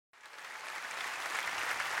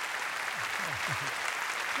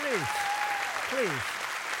Please, please.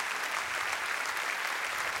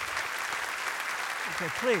 Okay,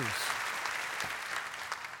 please.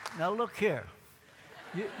 Now look here.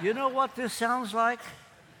 You know what this sounds like?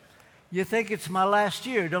 You think it's my last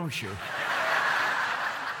year, don't you?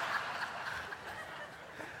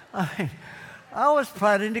 I mean, I was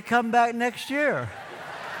planning to come back next year.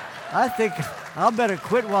 I think I better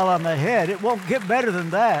quit while I'm ahead. It won't get better than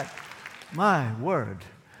that. My word.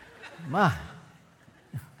 My.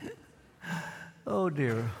 Oh,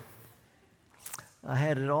 dear. I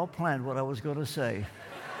had it all planned what I was going to say.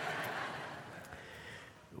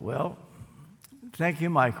 Well, thank you,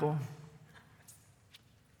 Michael.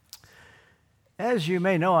 As you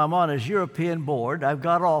may know, I'm on his European board. I've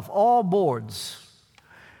got off all boards,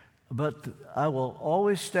 but I will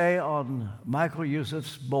always stay on Michael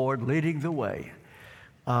Yusuf's board, leading the way.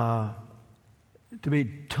 To be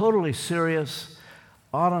totally serious,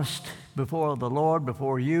 honest before the Lord,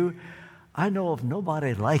 before you, I know of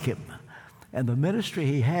nobody like him. And the ministry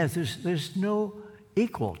he has, there's no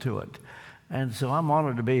equal to it. And so I'm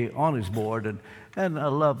honored to be on his board, and I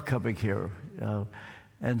love coming here.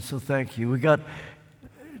 And so thank you. We got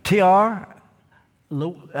TR.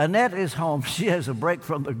 Annette is home. She has a break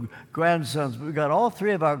from the grandsons. We got all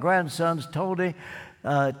three of our grandsons, Tony,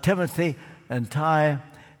 Timothy, and Ty.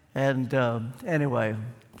 And anyway,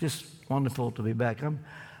 just wonderful to be back.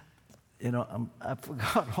 I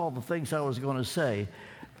forgot all the things I was going to say,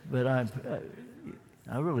 but I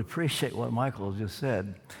really appreciate what Michael just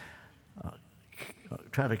said.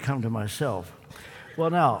 Try to come to myself. Well,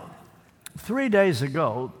 now, 3 days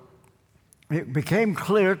ago, it became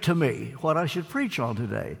clear to me what I should preach on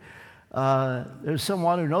today. There's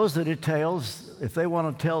someone who knows the details. If they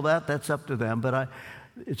want to tell that, that's up to them. But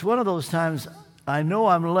it's one of those times I know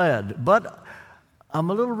I'm led, but I'm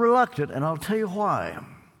a little reluctant, and I'll tell you why.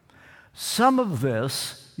 Some of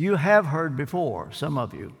this you have heard before, some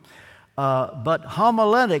of you. But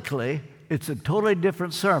homiletically, it's a totally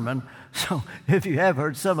different sermon. So if you have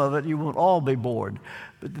heard some of it, you won't all be bored.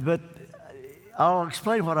 But I'll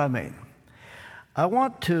explain what I mean. I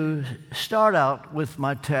want to start out with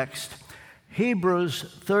my text,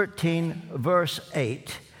 Hebrews 13, verse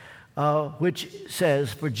 8, which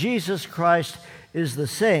says, "For Jesus Christ is the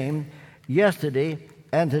same yesterday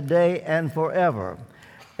and today and forever."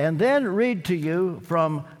 And then read to you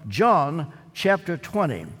from John chapter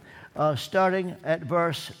 20, starting at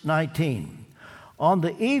verse 19. On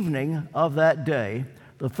the evening of that day,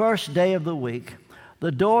 the first day of the week,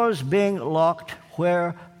 the doors being locked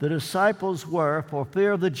where the disciples were for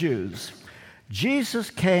fear of the Jews,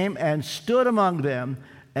 Jesus came and stood among them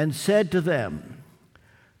and said to them,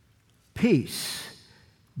 "Peace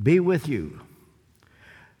be with you."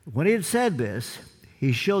 When he had said this,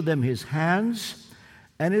 he showed them his hands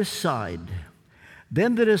and his side.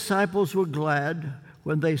 Then the disciples were glad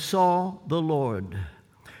when they saw the Lord.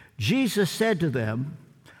 Jesus said to them,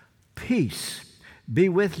 "Peace be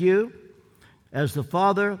with you. As the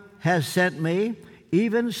Father has sent me,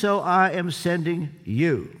 even so I am sending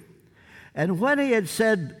you." And when he had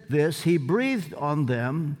said this, he breathed on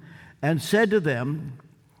them and said to them,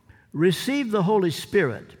 "Receive the Holy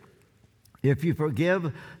Spirit. If you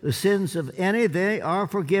forgive the sins of any, they are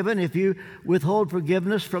forgiven. If you withhold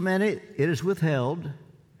forgiveness from any, it is withheld."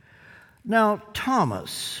 Now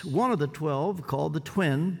Thomas, one of the 12, called the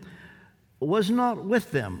twin, was not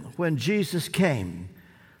with them when Jesus came.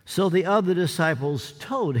 So the other disciples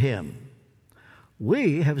told him,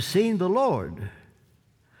 "We have seen the Lord."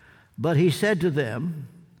 But he said to them,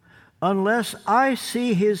 "Unless I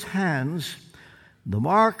see his hands, the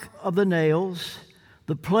mark of the nails,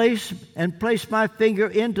 place my finger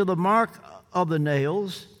into the mark of the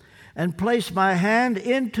nails, and place my hand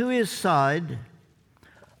into his side,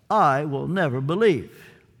 I will never believe."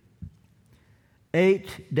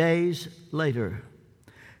 8 days later,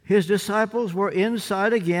 his disciples were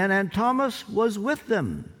inside again, and Thomas was with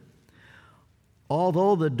them.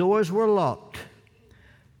 Although the doors were locked,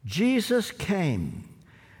 Jesus came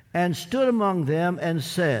and stood among them and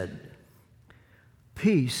said,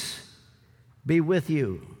 "Peace be with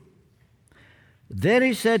you." Then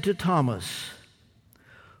he said to Thomas,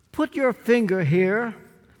 "Put your finger here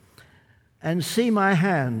and see my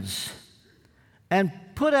hands, and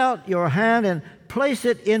put out your hand and place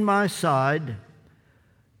it in my side.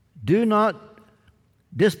 Do not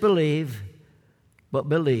disbelieve, but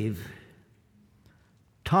believe."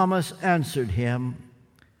 Thomas answered him,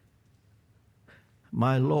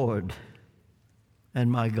 "My Lord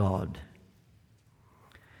and my God."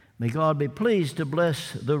 May God be pleased to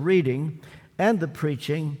bless the reading and the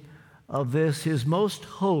preaching of this, his most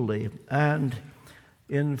holy and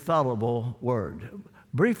infallible word.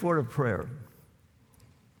 Brief word of prayer.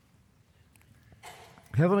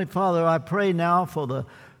 Heavenly Father, I pray now for the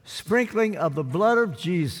sprinkling of the blood of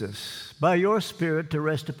Jesus by your Spirit to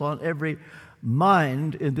rest upon every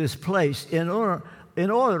mind in this place in order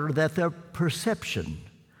that their perception,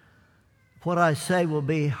 what I say, will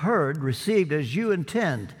be heard, received as you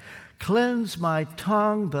intend. Cleanse my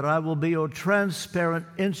tongue that I will be your transparent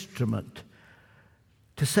instrument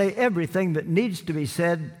to say everything that needs to be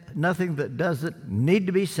said, nothing that doesn't need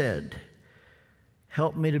to be said.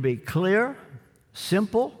 Help me to be clear,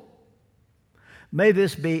 simple. May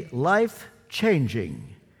this be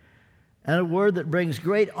life-changing and a word that brings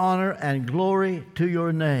great honor and glory to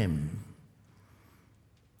your name.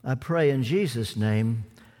 I pray in Jesus' name,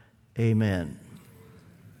 amen.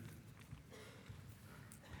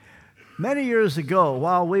 Many years ago,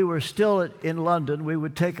 while we were still in London, we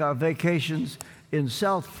would take our vacations in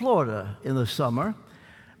South Florida in the summer.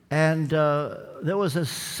 And there was a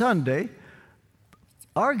Sunday,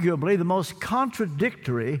 arguably the most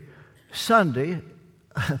contradictory Sunday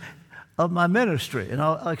of my ministry. And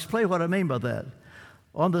I'll explain what I mean by that.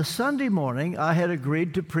 On the Sunday morning, I had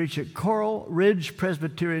agreed to preach at Coral Ridge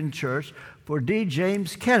Presbyterian Church for D.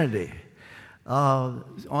 James Kennedy.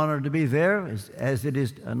 Honored to be there, as it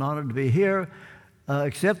is an honor to be here,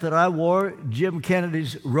 except that I wore Jim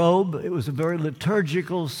Kennedy's robe. It was a very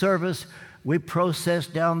liturgical service. We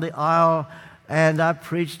processed down the aisle, and I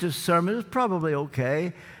preached a sermon. It was probably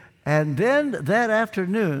okay. And then that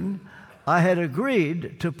afternoon, I had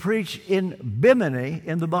agreed to preach in Bimini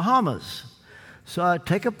in the Bahamas. So I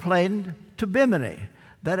take a plane to Bimini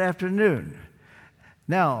that afternoon.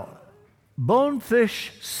 Now,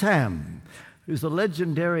 Bonefish Sam, who's a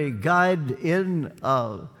legendary guide in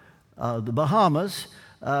the Bahamas,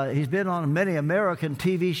 he's been on many American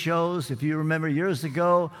TV shows. If you remember years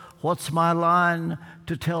ago, What's My Line?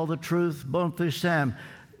 To Tell the Truth, Bonefish Sam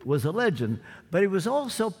was a legend. But he was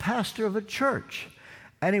also pastor of a church,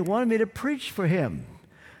 and he wanted me to preach for him.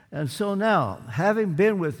 And so now, having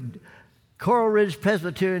been with Coral Ridge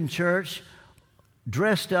Presbyterian Church,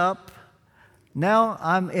 dressed up, now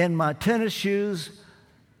I'm in my tennis shoes,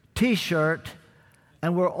 T-shirt,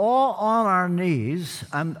 and we're all on our knees.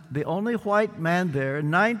 I'm the only white man there,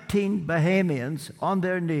 19 Bahamians on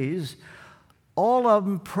their knees, all of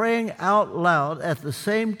them praying out loud at the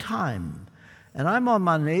same time. And I'm on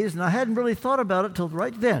my knees, and I hadn't really thought about it till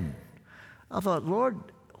right then. I thought, Lord,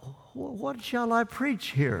 what shall I preach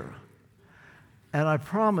here? And I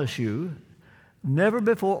promise you, never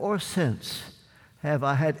before or since have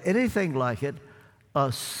I had anything like it,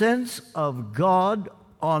 a sense of God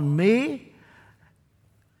on me.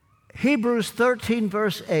 Hebrews 13,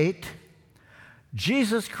 verse 8,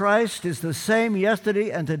 Jesus Christ is the same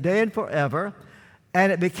yesterday and today and forever.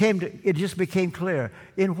 And it just became clear.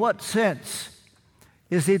 In what sense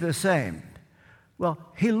is he the same? Well,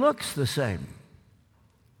 he looks the same.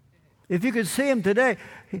 If you could see him today,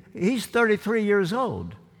 he's 33 years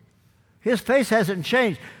old. His face hasn't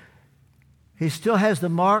changed. He still has the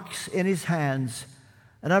marks in his hands.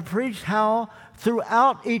 And I preached how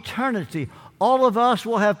throughout eternity, all of us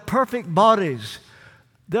will have perfect bodies.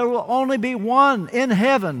 There will only be one in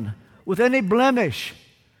heaven with any blemish,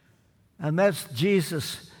 and that's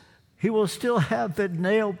Jesus. He will still have the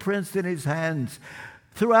nail prints in his hands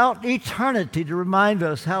throughout eternity to remind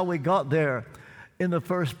us how we got there in the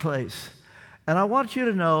first place. And I want you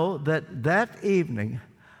to know that that evening,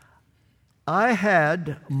 I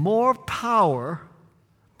had more power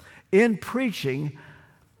in preaching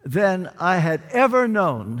than I had ever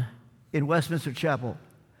known in Westminster Chapel.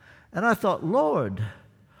 And I thought, Lord,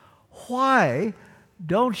 why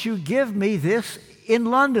don't you give me this in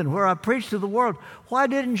London where I preach to the world? Why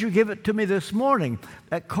didn't you give it to me this morning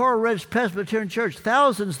at Coral Ridge Presbyterian Church?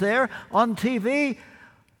 Thousands there on TV.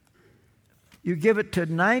 You give it to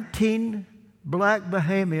 19 black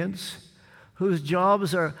Bahamians whose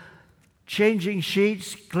jobs are changing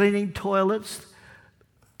sheets, cleaning toilets,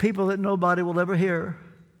 people that nobody will ever hear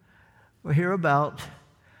or hear about.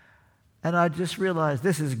 And I just realized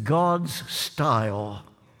this is God's style.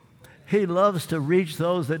 He loves to reach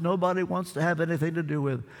those that nobody wants to have anything to do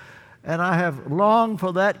with. And I have longed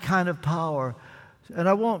for that kind of power. And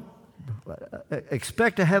I won't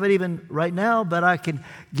expect to have it even right now, but I can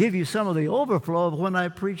give you some of the overflow of when I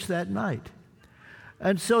preached that night.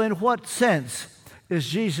 And so in what sense is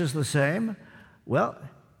Jesus the same? Well,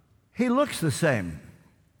 he looks the same.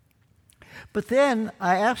 But then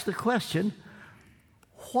I asked the question,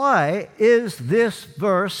 why is this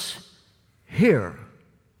verse here?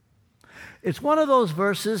 It's one of those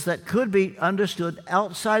verses that could be understood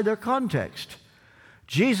outside their context.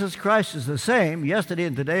 Jesus Christ is the same yesterday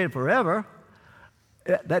and today and forever,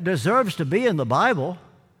 that deserves to be in the Bible.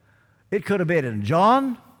 It could have been in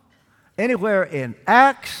John, anywhere in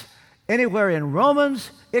Acts, anywhere in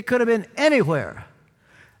Romans. It could have been anywhere.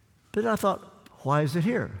 But I thought, why is it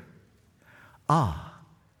here?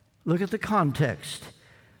 Look at the context.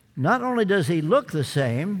 Not only does he look the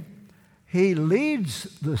same, he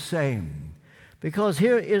leads the same. Because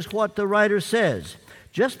here is what the writer says.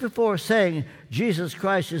 Just before saying Jesus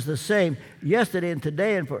Christ is the same yesterday and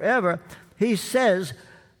today and forever, he says,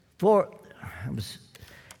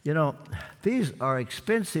 these are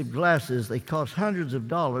expensive glasses. They cost hundreds of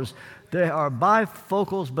dollars. They are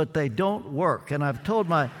bifocals, but they don't work. And I've told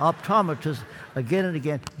my optometrist again and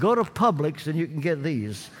again, go to Publix and you can get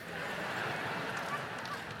these.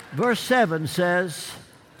 Verse 7 says,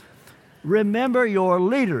 remember your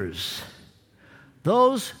leaders.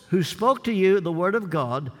 Those who spoke to you the word of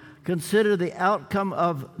God, consider the outcome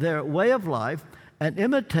of their way of life and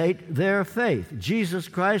imitate their faith. Jesus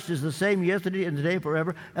Christ is the same yesterday and today and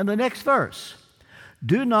forever. And the next verse,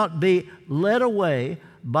 do not be led away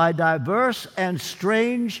by diverse and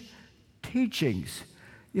strange teachings.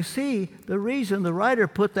 You see, the reason the writer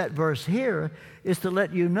put that verse here is to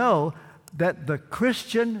let you know that the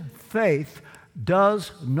Christian faith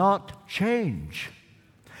does not change.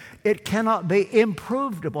 It cannot be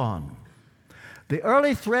improved upon. The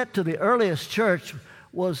early threat to the earliest church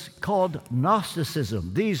was called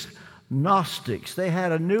Gnosticism. These Gnostics, they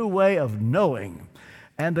had a new way of knowing.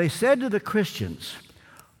 And they said to the Christians,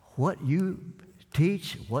 what you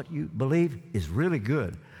teach, what you believe is really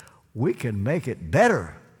good. We can make it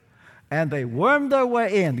better. And they wormed their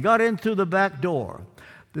way in, got in through the back door.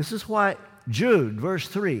 This is why Jude, verse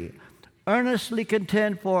 3, earnestly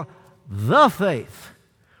contend for the faith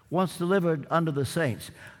once delivered unto the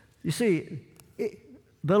saints. You see,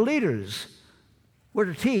 the leaders were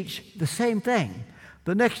to teach the same thing.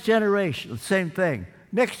 The next generation, the same thing.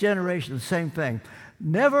 Next generation, the same thing.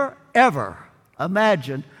 Never, ever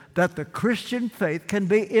imagine that the Christian faith can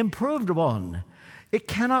be improved upon. It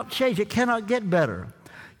cannot change. It cannot get better.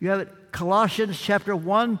 You have it, Colossians chapter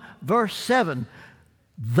 1, verse 7.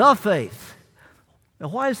 The faith. Now,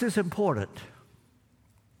 why is this important?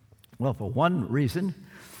 Well, for one reason,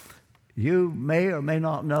 you may or may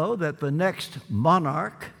not know that the next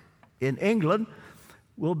monarch in England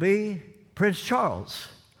will be Prince Charles.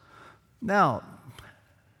 Now,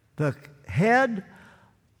 the head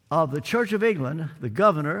of the Church of England, the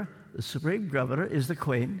governor, the supreme governor, is the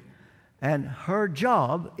Queen, and her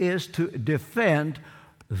job is to defend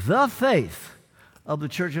the faith of the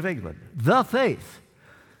Church of England. The faith.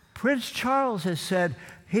 Prince Charles has said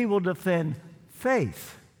he will defend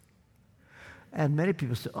faith. And many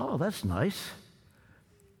people say, oh, that's nice.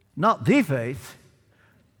 Not the faith,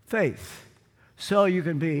 faith. So you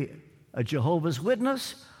can be a Jehovah's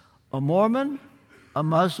Witness, a Mormon, a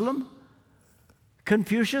Muslim,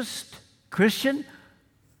 Confucius, Christian.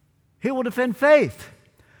 He will defend faith.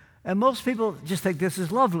 And most people just think this is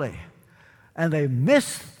lovely. And they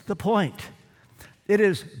miss the point. It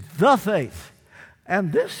is the faith.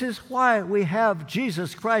 And this is why we have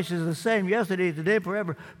Jesus Christ is the same yesterday, today,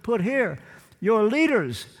 forever put here. Your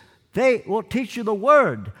leaders, they will teach you the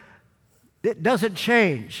word. It doesn't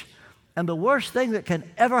change. And the worst thing that can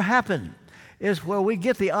ever happen is where we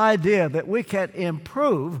get the idea that we can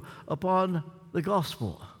improve upon the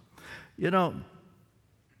gospel. You know,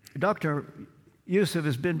 Dr. Yusuf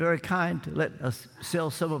has been very kind to let us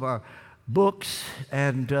sell some of our books,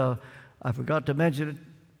 and I forgot to mention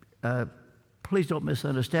it. Please don't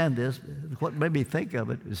misunderstand this. What made me think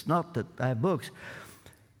of it is not that I have books.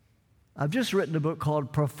 I've just written a book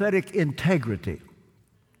called Prophetic Integrity.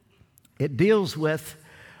 It deals with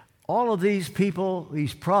all of these people,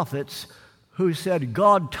 these prophets, who said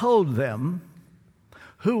God told them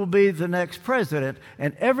who will be the next president,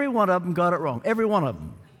 and every one of them got it wrong. Every one of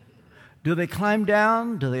them. Do they climb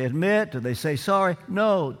down? Do they admit? Do they say sorry?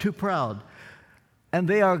 No, too proud. And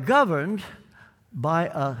they are governed by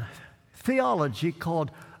a theology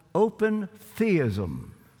called open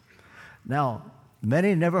theism. Now,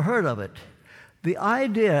 many never heard of it. The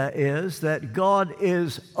idea is that God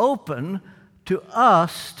is open to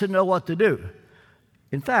us to know what to do.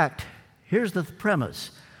 In fact, here's the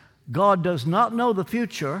premise. God does not know the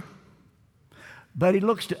future, but he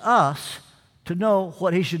looks to us to know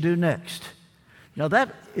what he should do next. Now,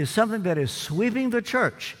 that is something that is sweeping the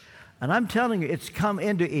church. And I'm telling you, it's come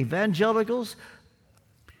into evangelicals,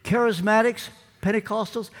 charismatics,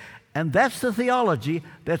 Pentecostals, and that's the theology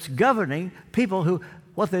that's governing people who,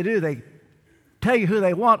 what they do, they tell you who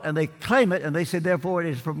they want, and they claim it, and they say, therefore, it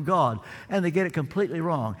is from God. And they get it completely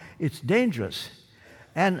wrong. It's dangerous.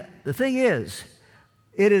 And the thing is,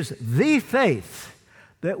 it is the faith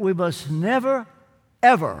that we must never,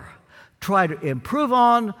 ever try to improve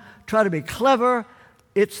on, try to be clever.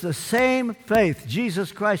 It's the same faith.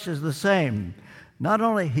 Jesus Christ is the same. Not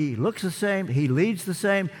only He looks the same, He leads the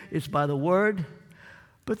same, it's by the Word,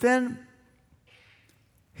 but then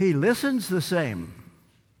He listens the same.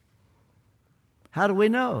 How do we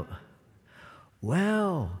know?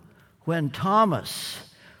 Well, when Thomas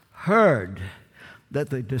heard that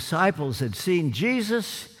the disciples had seen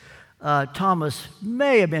Jesus, Thomas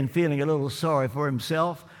may have been feeling a little sorry for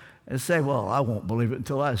himself and say, well, I won't believe it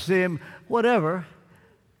until I see Him, whatever.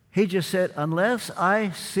 He just said, unless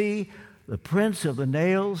I see the prints of the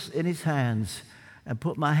nails in His hands and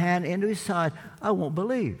put my hand into His side, I won't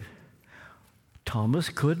believe. Thomas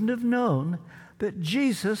couldn't have known that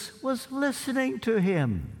Jesus was listening to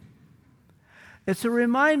him. It's a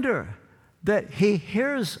reminder that He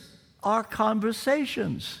hears our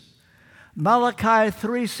conversations. Malachi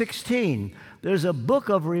 3:16, there's a book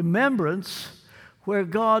of remembrance where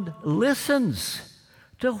God listens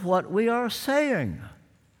to what we are saying.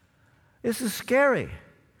 This is scary.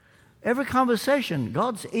 Every conversation,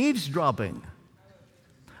 God's eavesdropping.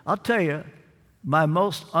 I'll tell you, my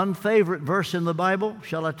most unfavorite verse in the Bible,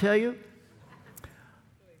 shall I tell you?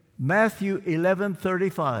 Matthew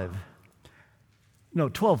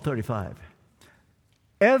 12:35.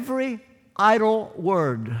 Every idle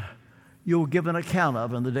word you will give an account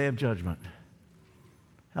of in the day of judgment.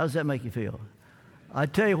 How does that make you feel? I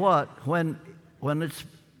tell you what, when it's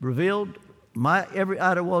revealed, every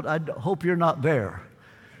idle word, I hope you're not there.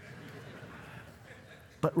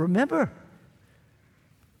 But remember,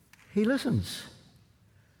 He listens.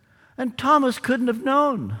 And Thomas couldn't have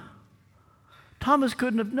known. Thomas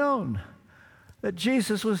couldn't have known that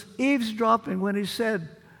Jesus was eavesdropping when He said,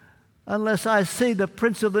 unless I see the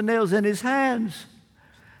prints of the nails in His hands.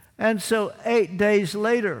 And so 8 days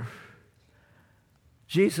later,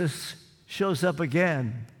 Jesus shows up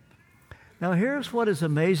again. Now here's what is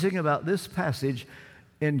amazing about this passage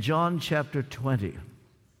in John chapter 20.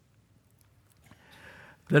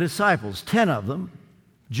 The disciples, 10 of them,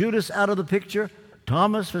 Judas out of the picture,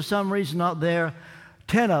 Thomas for some reason not there,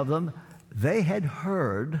 10 of them, they had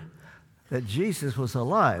heard that Jesus was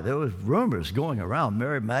alive. There was rumors going around.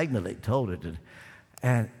 Mary Magdalene told it.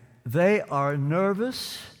 And they are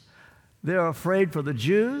nervous. They're afraid for the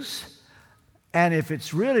Jews. And if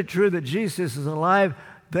it's really true that Jesus is alive,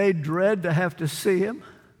 they dread to have to see Him.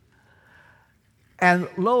 And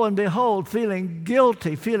lo and behold, feeling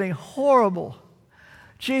guilty, feeling horrible,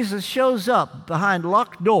 Jesus shows up behind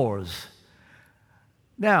locked doors.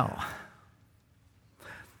 Now,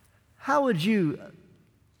 how would you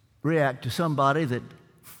react to somebody that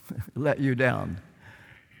let you down?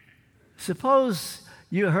 Suppose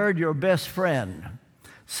you heard your best friend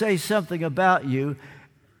say something about you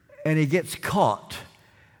and he gets caught,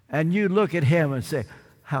 and you look at him and say,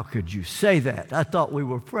 how could you say that? I thought we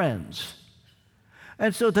were friends.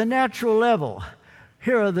 And so at the natural level,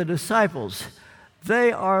 here are the disciples.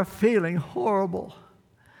 They are feeling horrible.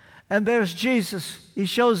 And there's Jesus. He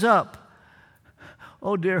shows up.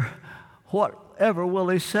 Oh dear, whatever will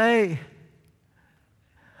He say?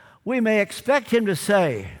 We may expect Him to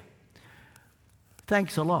say,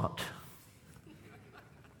 thanks a lot.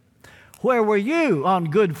 Where were you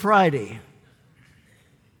on Good Friday?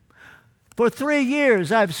 For 3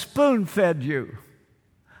 years I've spoon-fed you.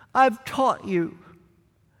 I've taught you.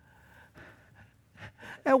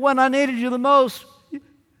 And when I needed you the most,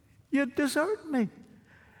 you deserted me.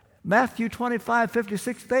 Matthew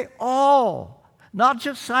 25:56, they all, not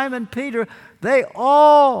just Simon Peter, they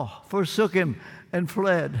all forsook Him and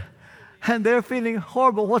fled. And they're feeling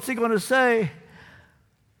horrible. What's He going to say?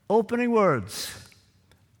 Opening words,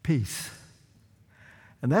 peace.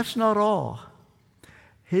 And that's not all.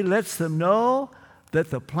 He lets them know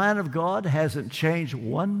that the plan of God hasn't changed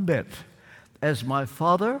one bit. As my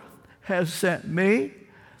Father has sent me,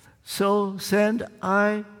 so send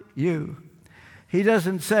I you. He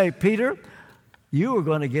doesn't say, Peter, you are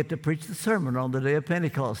going to get to preach the sermon on the day of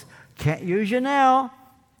Pentecost. Can't use you now.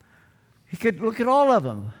 He could look at all of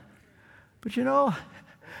them. But you know,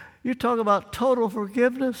 you talk about total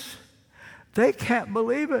forgiveness. They can't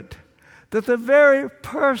believe it. That the very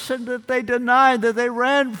person that they denied, that they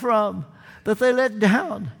ran from, that they let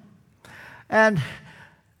down. And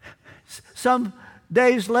some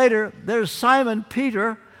days later, there's Simon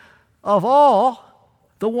Peter, of all,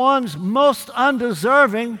 the ones most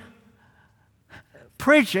undeserving,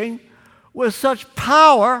 preaching with such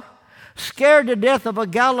power, scared to death of a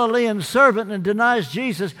Galilean servant, and denies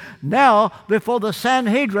Jesus now before the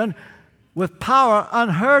Sanhedrin with power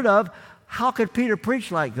unheard of. how could Peter preach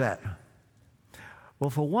like that? Well,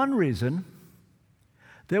 for one reason,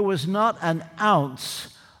 there was not an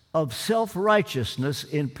ounce of self-righteousness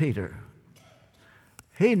in Peter.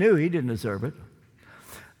 He knew he didn't deserve it.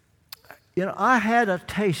 You know, I had a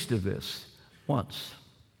taste of this once.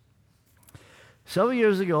 Several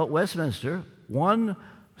years ago at Westminster, one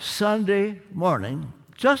Sunday morning,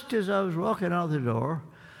 just as I was walking out the door,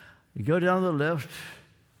 you go down the lift,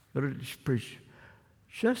 go to preach.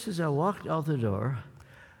 Just as I walked out the door,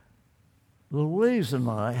 Louise and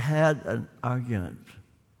I had an argument.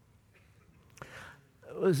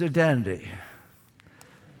 It was a dandy.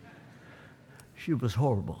 She was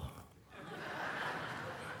horrible.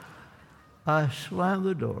 I slammed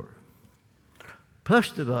the door,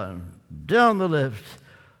 pushed the button, down the lift,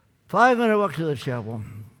 5-minute walk to the chapel.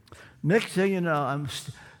 Next thing you know, I'm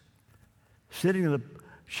sitting in the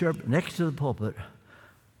chair next to the pulpit.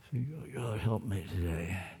 God help me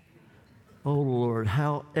today. Oh Lord,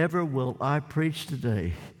 however will I preach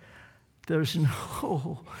today? This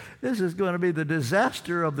is going to be the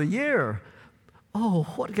disaster of the year. Oh,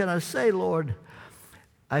 what can I say, Lord?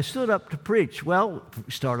 I stood up to preach. Well,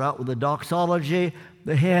 start out with the doxology,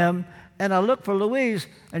 the hymn, and I look for Louise,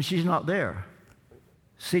 and she's not there.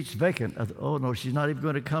 Seat's vacant. I thought, oh no, she's not even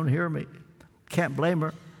going to come hear me. Can't blame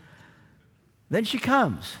her. Then she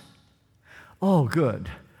comes. Oh, good.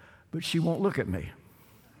 But she won't look at me.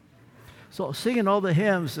 So singing all the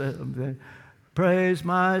hymns, praise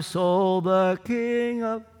my soul, the King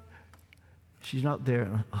of... She's not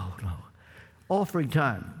there. Oh, no. Offering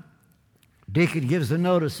time. Deacon gives the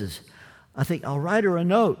notices. I think I'll write her a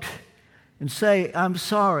note and say, I'm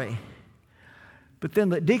sorry. But then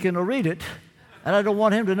the deacon will read it, and I don't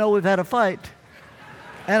want him to know we've had a fight.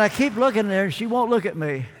 And I keep looking there, and she won't look at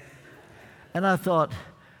me. And I thought,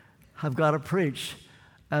 I've got to preach,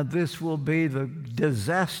 and this will be the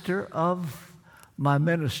disaster of my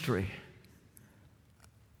ministry.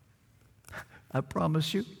 I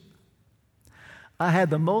promise you. I had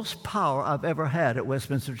the most power I've ever had at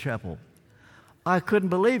Westminster Chapel. I couldn't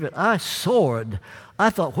believe it. I soared. I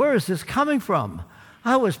thought, where is this coming from?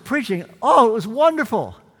 I was preaching. Oh, it was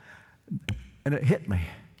wonderful. And it hit me.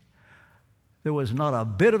 There was not a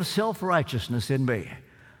bit of self-righteousness in me.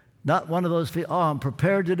 Not one of those, oh, I'm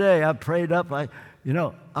prepared today. I prayed up.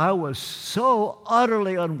 I was so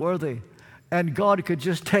utterly unworthy. And God could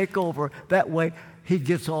just take over. That way, He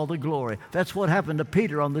gets all the glory. That's what happened to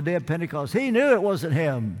Peter on the day of Pentecost. He knew it wasn't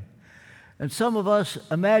him. And some of us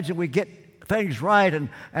imagine we get things right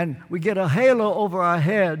and we get a halo over our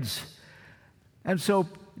heads. And so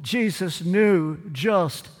Jesus knew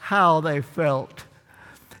just how they felt.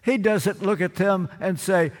 He doesn't look at them and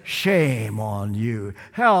say, shame on you.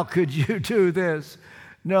 How could you do this?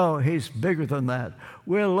 No, He's bigger than that.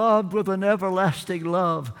 We're loved with an everlasting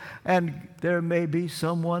love. And there may be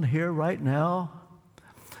someone here right now.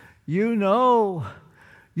 You know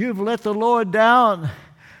you've let the Lord down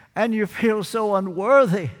and you feel so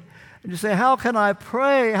unworthy. And you say, how can I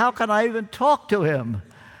pray? How can I even talk to Him?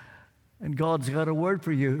 And God's got a word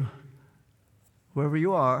for you, wherever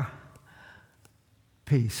you are.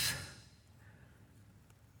 Peace.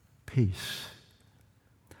 Peace.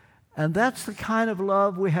 And that's the kind of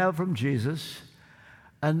love we have from Jesus.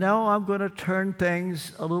 And now I'm going to turn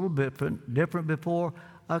things a little bit different before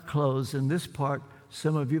I close. In this part,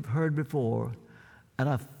 some of you have heard before, and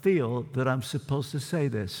I feel that I'm supposed to say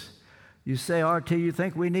this. You say, RT, you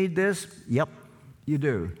think we need this? Yep, you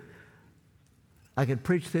do. I could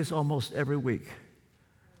preach this almost every week.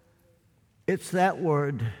 It's that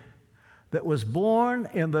word that was born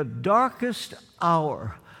in the darkest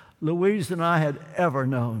hour Louise and I had ever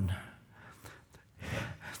known.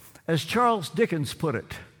 As Charles Dickens put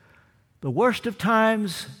it, the worst of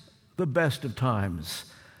times, the best of times.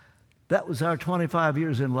 That was our 25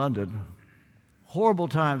 years in London. Horrible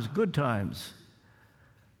times, good times.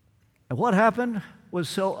 And what happened was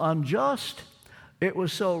so unjust, it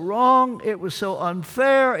was so wrong, it was so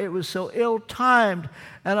unfair, it was so ill-timed,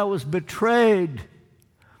 and I was betrayed.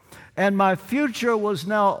 And my future was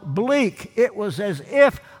now bleak. It was as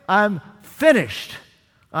if I'm finished.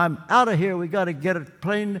 I'm out of here. We got to get a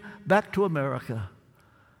plane back to America.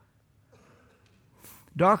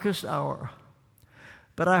 Darkest hour.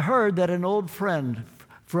 But I heard that an old friend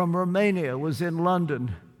from Romania was in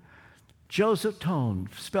London. Joseph Tone,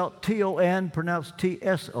 spelt T-O-N, pronounced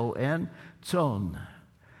T-S-O-N, Tone.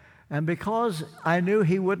 And because I knew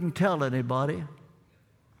he wouldn't tell anybody,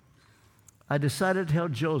 I decided to tell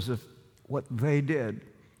Joseph what they did.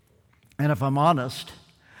 And if I'm honest,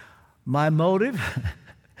 my motive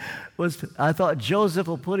was, I thought Joseph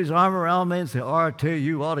will put his arm around me and say, RT,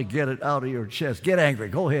 you ought to get it out of your chest. Get angry.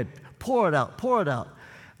 Go ahead. Pour it out, pour it out.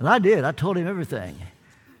 And I did. I told him everything.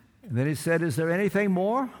 And then he said, is there anything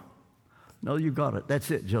more? No, you got it. That's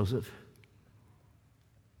it, Joseph.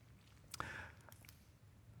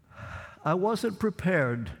 I wasn't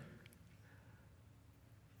prepared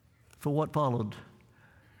for what followed.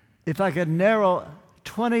 If I could narrow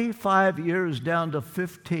 25 years down to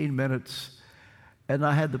 15 minutes, and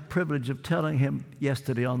I had the privilege of telling him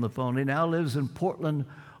yesterday on the phone. He now lives in Portland,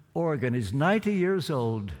 Oregon. He's 90 years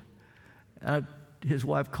old. His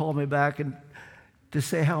wife called me back and to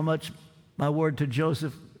say how much my word to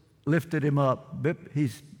Joseph lifted him up.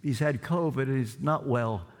 He's had COVID and he's not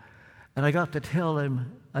well. And I got to tell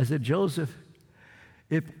him, I said, Joseph,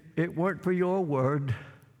 if it weren't for your word,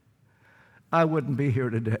 I wouldn't be here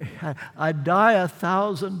today. I'd die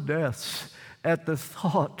 1,000 deaths at the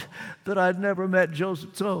thought that I'd never met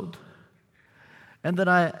Joseph Sold. And then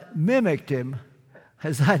I mimicked him,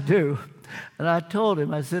 as I do, and I told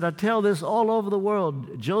him, I said, I tell this all over the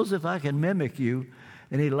world, Joseph, I can mimic you.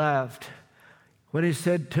 And he laughed when he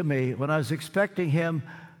said to me, when I was expecting him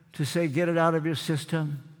to say, get it out of your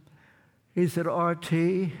system, he said, RT,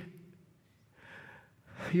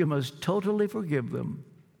 you must totally forgive them.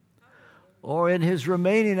 Or in his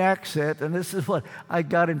Romanian accent, and this is what I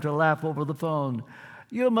got him to laugh over the phone,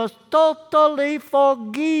 you must totally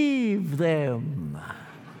forgive them.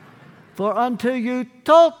 For until you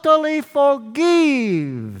totally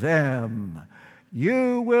forgive them,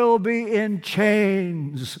 you will be in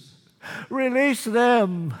chains. Release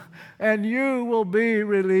them, and you will be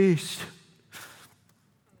released.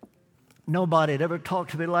 Nobody had ever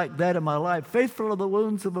talked to me like that in my life. Faithful are the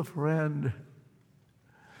wounds of a friend.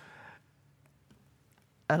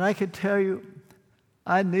 And I can tell you,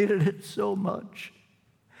 I needed it so much.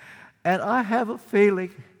 And I have a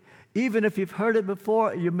feeling, even if you've heard it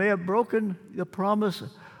before, you may have broken the promise,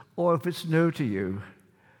 or if it's new to you,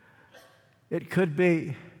 it could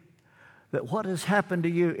be that what has happened to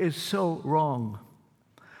you is so wrong,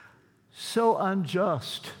 so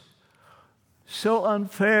unjust, so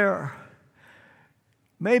unfair.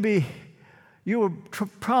 Maybe you were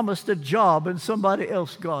promised a job and somebody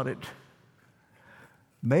else got it.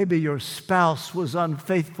 Maybe your spouse was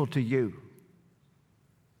unfaithful to you.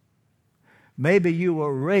 Maybe you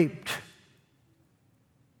were raped.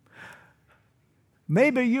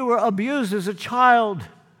 Maybe you were abused as a child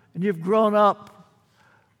and you've grown up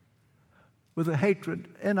with a hatred,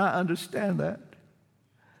 and I understand that.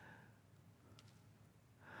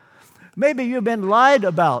 Maybe you've been lied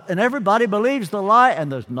about and everybody believes the lie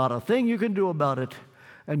and there's not a thing you can do about it,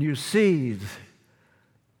 and you seethe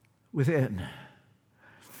within.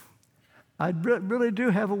 I really do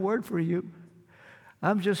have a word for you.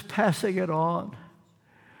 I'm just passing it on.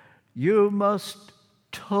 You must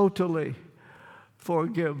totally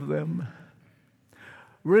forgive them.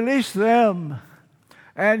 Release them,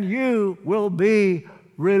 and you will be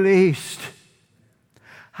released.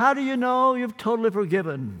 How do you know you've totally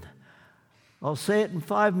forgiven? I'll say it in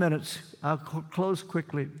 5 minutes. I'll close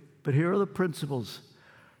quickly, but here are the principles.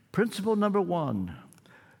 Principle number 1,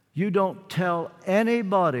 you don't tell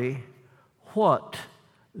anybody what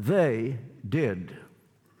they did.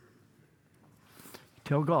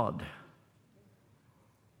 Tell God.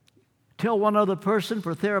 Tell one other person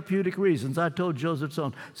for therapeutic reasons. I told Joseph's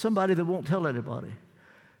son, somebody that won't tell anybody.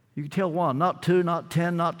 You can tell one, not 2, not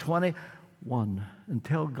 10, not 20, 1, and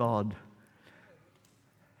tell God.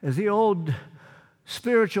 As the old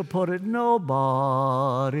spiritual put it,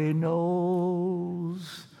 nobody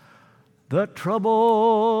knows the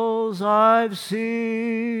troubles I've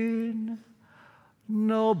seen.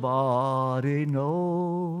 Nobody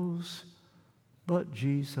knows but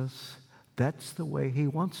Jesus. That's the way He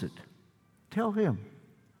wants it. Tell Him.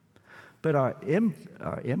 But our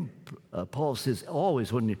impulse is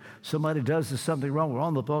always when somebody does something wrong, we're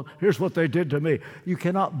on the phone, here's what they did to me. You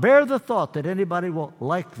cannot bear the thought that anybody will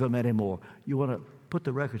like them anymore. You want to put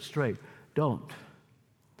the record straight. Don't.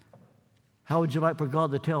 How would you like for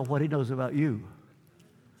God to tell what He knows about you?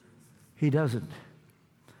 He doesn't.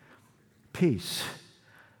 Peace.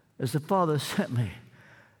 As the Father sent me.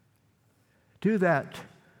 Do that.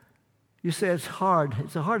 You say it's hard.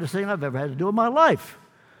 It's the hardest thing I've ever had to do in my life.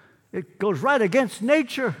 It goes right against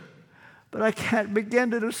nature. But I can't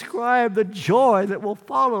begin to describe the joy that will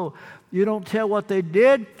follow. You don't tell what they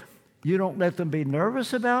did. You don't let them be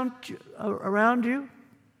nervous around you.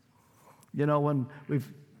 You know, when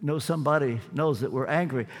somebody knows that we're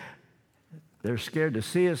angry, they're scared to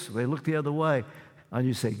see us. They look the other way. And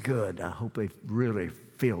you say, good, I hope they really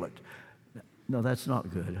feel it. No, that's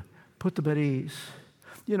not good. Put them at ease.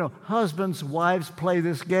 You know, husbands, wives play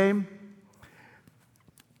this game.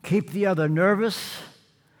 Keep the other nervous.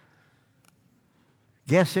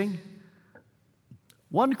 guessing.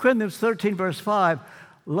 1 Corinthians 13, verse 5,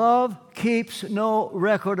 love keeps no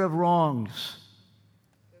record of wrongs.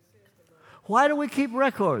 Why do we keep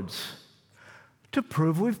records? To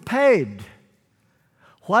prove we've paid.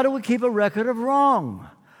 Why do we keep a record of wrong?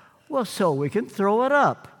 Well, so we can throw it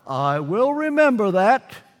up. I will remember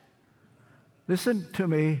that. Listen to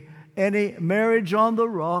me. Any marriage on the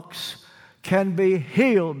rocks can be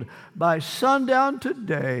healed by sundown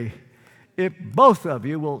today if both of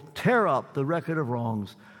you will tear up the record of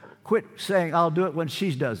wrongs. Quit saying, I'll do it when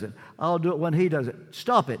she does it. I'll do it when he does it.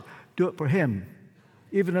 Stop it. Do it for him.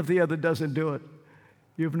 Even if the other doesn't do it.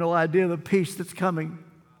 You have no idea the peace that's coming.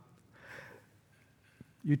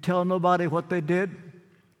 You tell nobody what they did.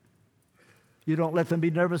 You don't let them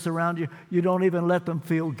be nervous around you. You don't even let them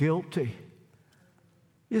feel guilty.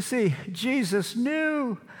 You see, Jesus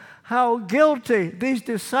knew how guilty these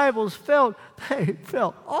disciples felt. They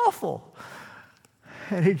felt awful.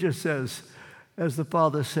 And he just says, as the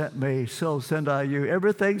Father sent me, so send I you.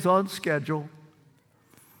 Everything's on schedule.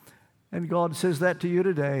 And God says that to you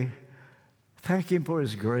today. Thank him for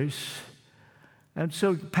his grace. And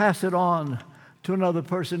so pass it on to another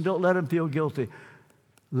person. Don't let them feel guilty.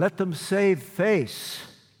 Let them save face.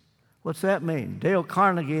 What's that mean? Dale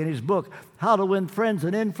Carnegie, in his book, How to Win Friends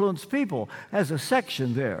and Influence People, has a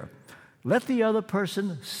section there. Let the other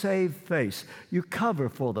person save face. You cover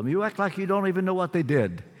for them. You act like you don't even know what they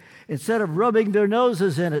did. Instead of rubbing their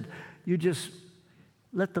noses in it, you just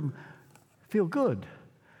let them feel good.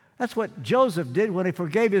 That's what Joseph did when he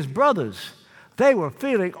forgave his brothers. They were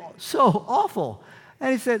feeling so awful.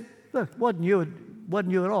 And he said, look, wasn't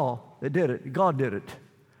you at all that did it. God did it.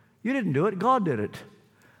 You didn't do it. God did it.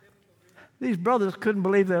 These brothers couldn't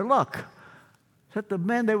believe their luck. That the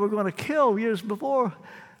men they were going to kill years before,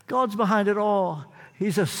 God's behind it all.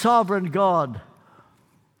 He's a sovereign God.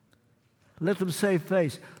 Let them save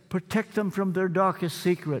face. Protect them from their darkest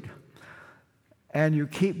secret. And you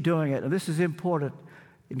keep doing it. And this is important.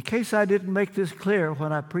 In case I didn't make this clear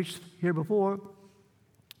when I preached here before,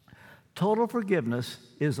 total forgiveness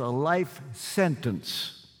is a life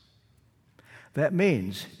sentence. That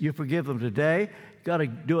means you forgive them today, you've got to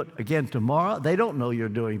do it again tomorrow. They don't know you're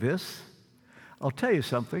doing this. I'll tell you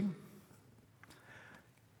something.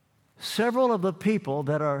 Several of the people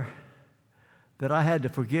that I had to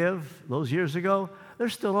forgive those years ago, they're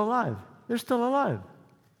still alive. They're still alive.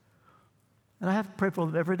 And I have to pray for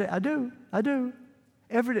them every day. I do.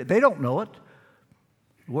 Every day. They don't know it.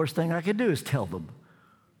 The worst thing I can do is tell them.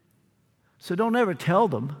 So don't ever tell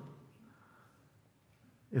them.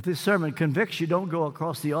 If this sermon convicts you, don't go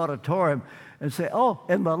across the auditorium and say, oh,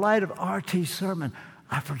 in the light of R.T.'s sermon,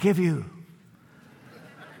 I forgive you.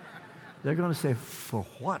 They're going to say, for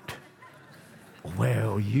what?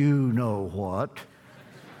 Well, you know what.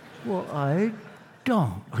 Well, I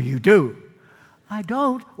don't. Oh, you do? I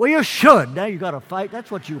don't. Well, you should. Now you got to fight.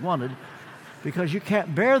 That's what you wanted. Because you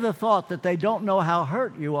can't bear the thought that they don't know how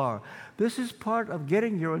hurt you are. This is part of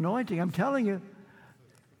getting your anointing. I'm telling you.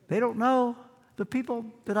 They don't know. The people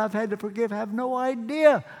that I've had to forgive have no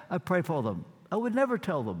idea I pray for them. I would never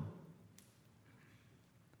tell them.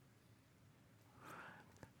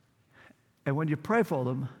 And when you pray for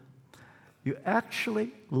them, you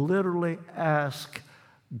actually literally ask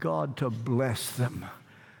God to bless them.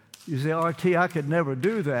 You say, R.T., I could never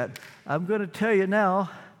do that. I'm going to tell you now,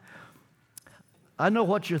 I know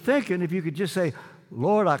what you're thinking if you could just say,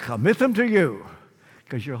 Lord, I commit them to you,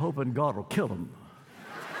 because you're hoping God will kill them.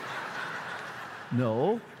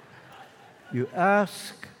 No, you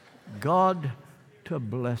ask God to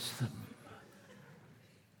bless them,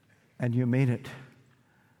 and you mean it.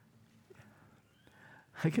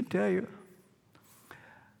 I can tell you,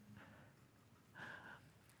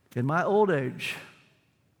 in my old age,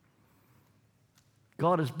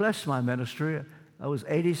 God has blessed my ministry. I was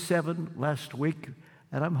 87 last week,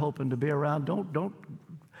 and I'm hoping to be around.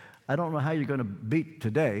 I don't know how you're going to beat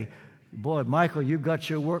today. Boy, Michael, you've got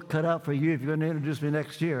your work cut out for you if you're going to introduce me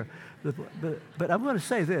next year. But I'm going to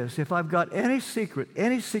say this. If I've got any secret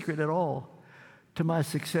at all to my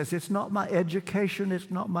success, it's not my education,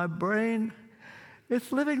 it's not my brain,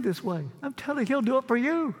 it's living this way. I'm telling you, He'll do it for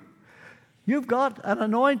you. You've got an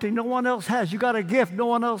anointing no one else has. You've got a gift no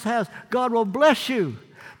one else has. God will bless you.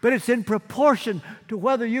 But it's in proportion to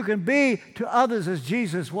whether you can be to others as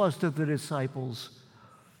Jesus was to the disciples.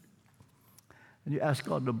 And you ask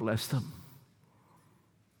God to bless them.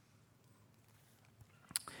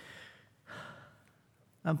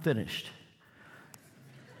 I'm finished.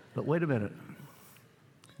 But wait a minute.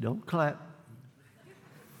 Don't clap.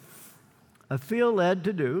 I feel led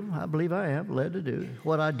to do, I believe I am led to do,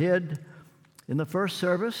 what I did in the first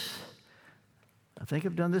service. I think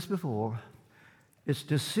I've done this before. It's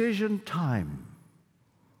decision time.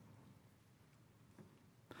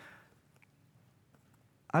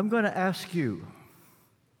 I'm going to ask you,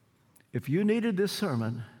 if you needed this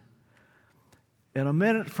sermon, in a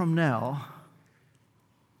minute from now,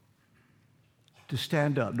 to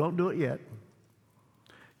stand up. Don't do it yet.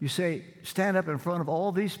 You say, stand up in front of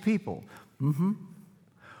all these people. Mm-hmm.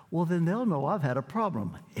 Well, then they'll know I've had a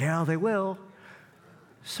problem. Yeah, they will.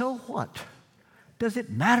 So what? Does it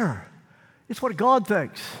matter? It's what God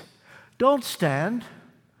thinks. Don't stand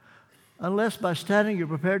unless by standing you're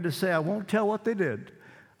prepared to say, I won't tell what they did.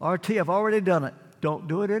 RT, I've already done it. Don't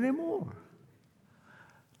do it anymore.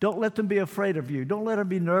 Don't let them be afraid of you. Don't let them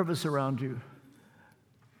be nervous around you.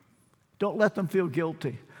 Don't let them feel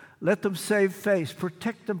guilty. Let them save face.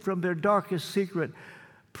 Protect them from their darkest secret.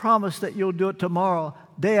 Promise that you'll do it tomorrow,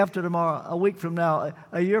 day after tomorrow, a week from now,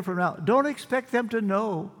 a year from now. Don't expect them to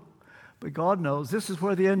know. But God knows. This is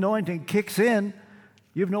where the anointing kicks in.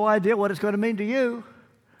 You have no idea what it's going to mean to you.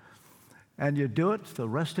 And you do it the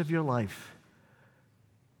rest of your life.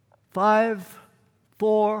 5,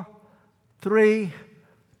 4, 3,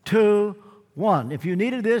 2, 1. If you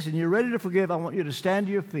needed this and you're ready to forgive, I want you to stand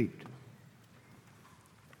to your feet.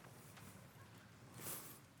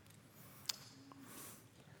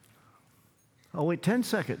 I'll wait 10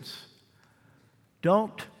 seconds.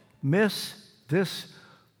 Don't miss this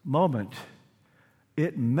moment.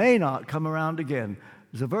 It may not come around again.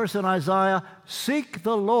 There's a verse in Isaiah, seek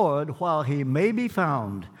the Lord while he may be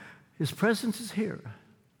found. His presence is here.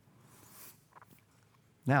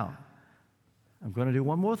 Now, I'm going to do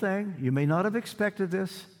one more thing. You may not have expected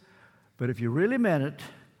this, but if you really meant it,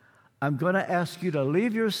 I'm going to ask you to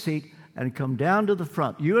leave your seat and come down to the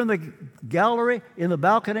front. You in the gallery, in the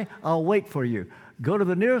balcony, I'll wait for you. Go to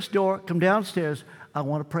the nearest door, come downstairs. I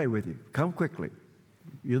want to pray with you. Come quickly.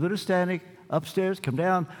 You that are standing upstairs, come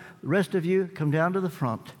down. The rest of you, come down to the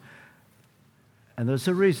front. And there's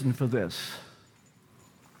a reason for this.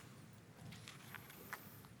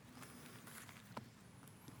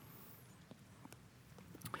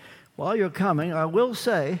 While you're coming, I will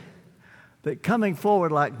say that coming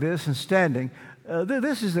forward like this and standing,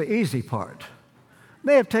 this is the easy part.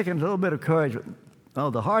 May have taken a little bit of courage, but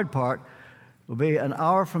the hard part will be an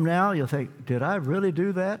hour from now. You'll think, did I really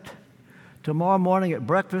do that? Tomorrow morning at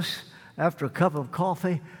breakfast, after a cup of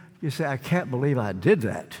coffee, you say, I can't believe I did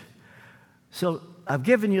that. So I've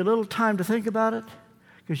given you a little time to think about it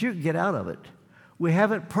because you can get out of it. We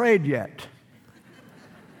haven't prayed yet.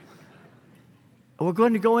 We're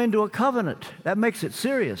going to go into a covenant. That makes it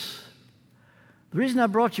serious. The reason I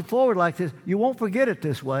brought you forward like this, you won't forget it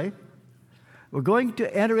this way. We're going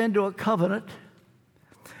to enter into a covenant.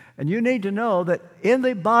 And you need to know that in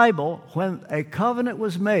the Bible, when a covenant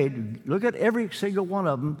was made, look at every single one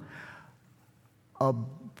of them, an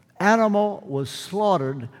animal was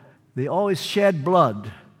slaughtered. They always shed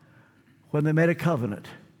blood when they made a covenant.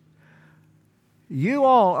 You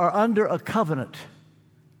all are under a covenant.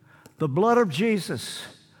 The blood of Jesus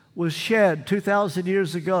was shed 2,000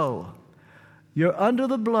 years ago. You're under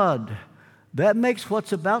the blood. That makes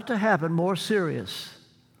what's about to happen more serious.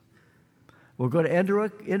 We're going to enter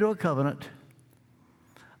into a covenant.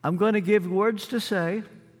 I'm going to give words to say.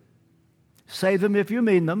 Say them if you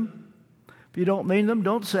mean them. If you don't mean them,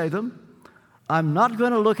 don't say them. I'm not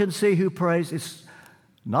going to look and see who prays. It's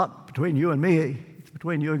not between you and me. It's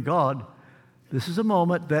between you and God. This is a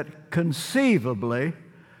moment that conceivably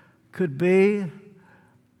could be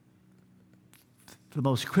the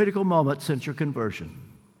most critical moment since your conversion.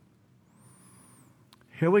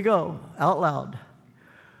 Here we go, out loud.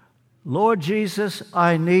 Lord Jesus,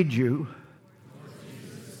 I need you.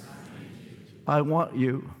 I want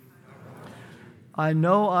you. I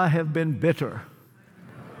know I have been bitter.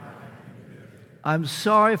 I'm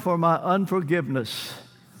sorry for my unforgiveness.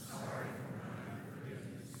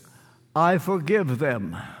 I forgive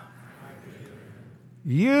them.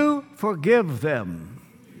 You forgive them.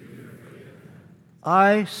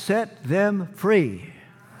 I set them free.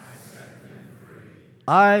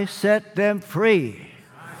 I set them free.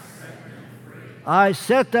 I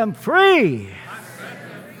set them free.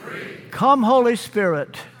 Come, Holy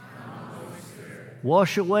Spirit.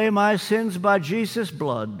 Wash away my sins by Jesus'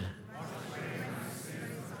 blood.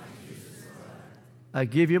 I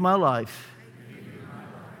give you my life.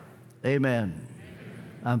 Amen.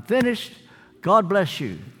 I'm finished. God bless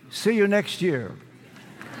you. See you next year.